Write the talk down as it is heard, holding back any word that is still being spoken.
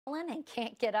and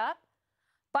can't get up.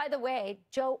 By the way,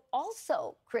 Joe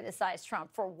also criticized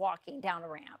Trump for walking down a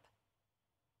ramp.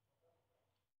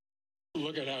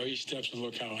 Look at how he steps and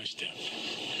look how I step.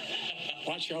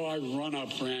 Watch how I run up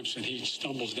ramps and he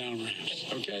stumbles down ramps,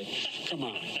 okay? Come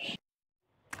on.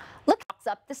 Look, walks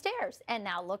up the stairs, and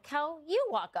now look how you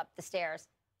walk up the stairs.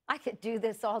 I could do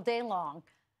this all day long.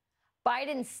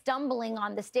 Biden stumbling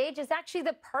on the stage is actually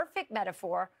the perfect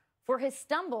metaphor for his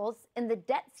stumbles in the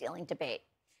debt ceiling debate.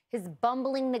 His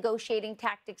bumbling negotiating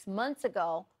tactics months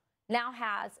ago now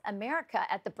has America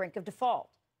at the brink of default.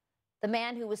 The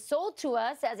man who was sold to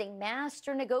us as a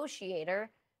master negotiator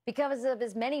because of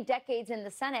his many decades in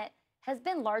the Senate has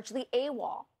been largely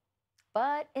AWOL.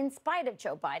 But in spite of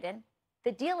Joe Biden,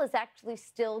 the deal is actually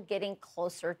still getting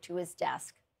closer to his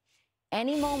desk.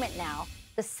 Any moment now,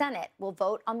 the Senate will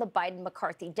vote on the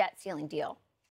Biden-McCarthy debt ceiling deal.